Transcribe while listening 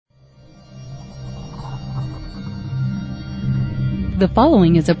The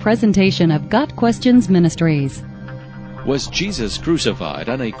following is a presentation of Got Questions Ministries. Was Jesus crucified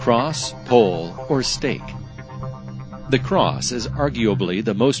on a cross, pole, or stake? The cross is arguably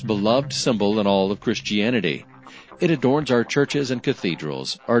the most beloved symbol in all of Christianity. It adorns our churches and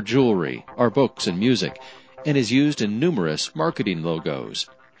cathedrals, our jewelry, our books and music, and is used in numerous marketing logos.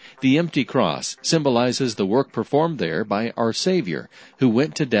 The empty cross symbolizes the work performed there by our Savior, who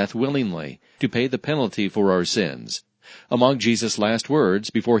went to death willingly to pay the penalty for our sins. Among Jesus' last words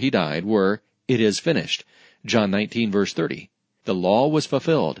before he died were, "It is finished." John 19, verse 30. The law was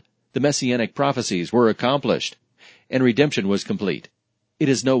fulfilled, the messianic prophecies were accomplished, and redemption was complete. It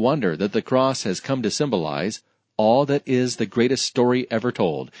is no wonder that the cross has come to symbolize all that is the greatest story ever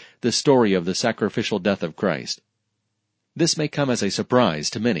told, the story of the sacrificial death of Christ. This may come as a surprise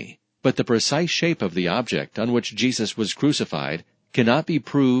to many, but the precise shape of the object on which Jesus was crucified cannot be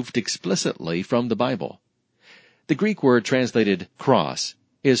proved explicitly from the Bible. The Greek word translated cross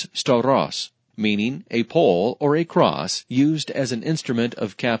is stauros, meaning a pole or a cross used as an instrument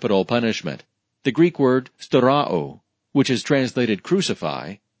of capital punishment. The Greek word staurao, which is translated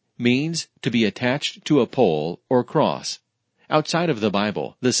crucify, means to be attached to a pole or cross. Outside of the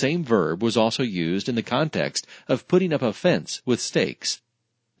Bible, the same verb was also used in the context of putting up a fence with stakes.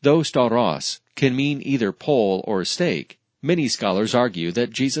 Though stauros can mean either pole or stake, many scholars argue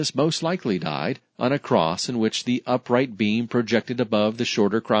that Jesus most likely died on a cross in which the upright beam projected above the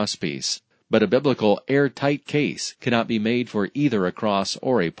shorter crosspiece. But a biblical airtight case cannot be made for either a cross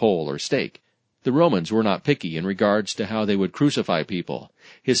or a pole or stake. The Romans were not picky in regards to how they would crucify people.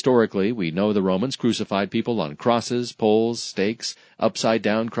 Historically, we know the Romans crucified people on crosses, poles, stakes,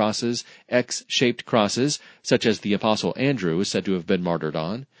 upside-down crosses, X-shaped crosses, such as the Apostle Andrew is said to have been martyred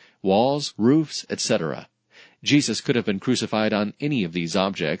on, walls, roofs, etc. Jesus could have been crucified on any of these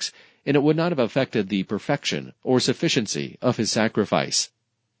objects, and it would not have affected the perfection or sufficiency of his sacrifice.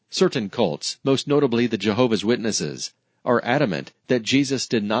 Certain cults, most notably the Jehovah's Witnesses, are adamant that Jesus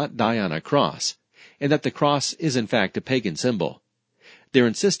did not die on a cross, and that the cross is in fact a pagan symbol. Their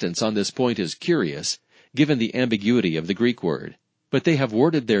insistence on this point is curious, given the ambiguity of the Greek word, but they have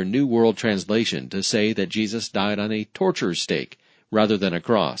worded their New World Translation to say that Jesus died on a torture stake rather than a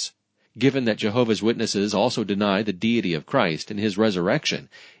cross. Given that Jehovah's Witnesses also deny the deity of Christ and his resurrection,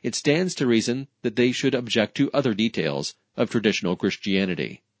 it stands to reason that they should object to other details of traditional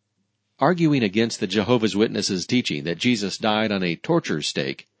Christianity. Arguing against the Jehovah's Witnesses' teaching that Jesus died on a torture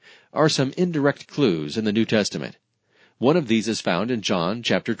stake are some indirect clues in the New Testament. One of these is found in John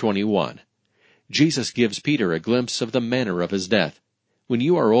chapter 21. Jesus gives Peter a glimpse of the manner of his death. "When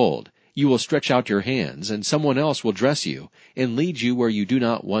you are old, you will stretch out your hands, and someone else will dress you and lead you where you do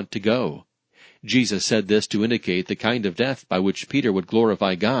not want to go." Jesus said this to indicate the kind of death by which Peter would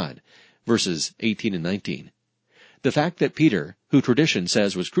glorify God, verses 18 and 19. The fact that Peter, who tradition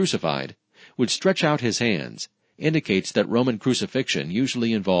says was crucified, would stretch out his hands indicates that Roman crucifixion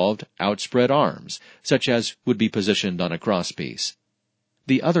usually involved outspread arms, such as would be positioned on a crosspiece.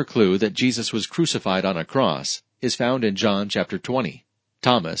 The other clue that Jesus was crucified on a cross is found in John chapter 20.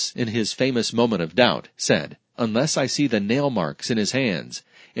 Thomas, in his famous moment of doubt, said, "Unless I see the nail marks in his hands,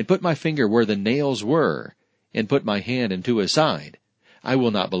 and put my finger where the nails were, and put my hand into his side, I will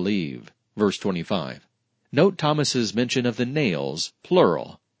not believe." Verse 25. Note Thomas's mention of the nails,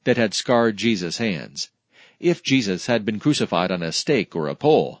 plural, that had scarred Jesus' hands. If Jesus had been crucified on a stake or a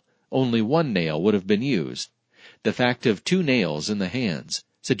pole, only one nail would have been used. The fact of two nails in the hands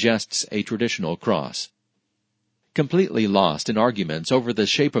suggests a traditional cross. Completely lost in arguments over the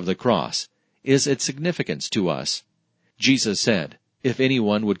shape of the cross is its significance to us. Jesus said, "If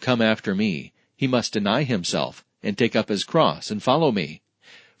anyone would come after me, he must deny himself and take up his cross and follow me.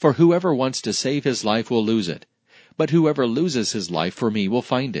 For whoever wants to save his life will lose it, but whoever loses his life for me will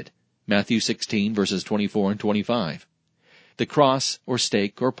find it." Matthew 16, verses 24 and 25. The cross or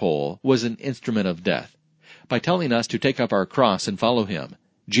stake or pole was an instrument of death. By telling us to take up our cross and follow him,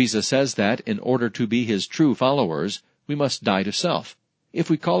 Jesus says that in order to be his true followers, we must die to self. If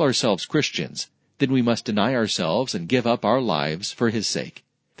we call ourselves Christians, then we must deny ourselves and give up our lives for his sake.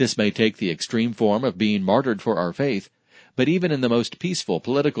 This may take the extreme form of being martyred for our faith, but even in the most peaceful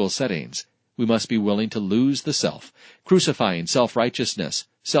political settings, we must be willing to lose the self, crucifying self-righteousness,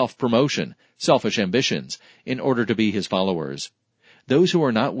 self-promotion, selfish ambitions, in order to be his followers. Those who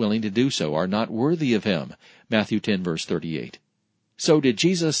are not willing to do so are not worthy of him. Matthew 10, verse 38. So did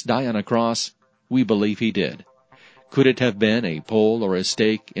Jesus die on a cross? We believe he did. Could it have been a pole or a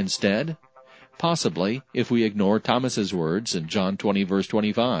stake instead? Possibly, if we ignore Thomas's words in John 20, verse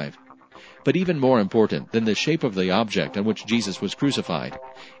 25. But even more important than the shape of the object on which Jesus was crucified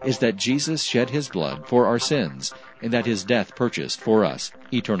is that Jesus shed his blood for our sins, and that his death purchased for us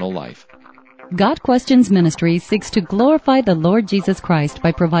eternal life. Got Questions Ministry seeks to glorify the Lord Jesus Christ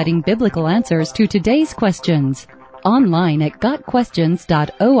by providing biblical answers to today's questions. Online at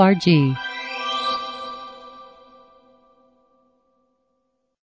GotQuestions.org.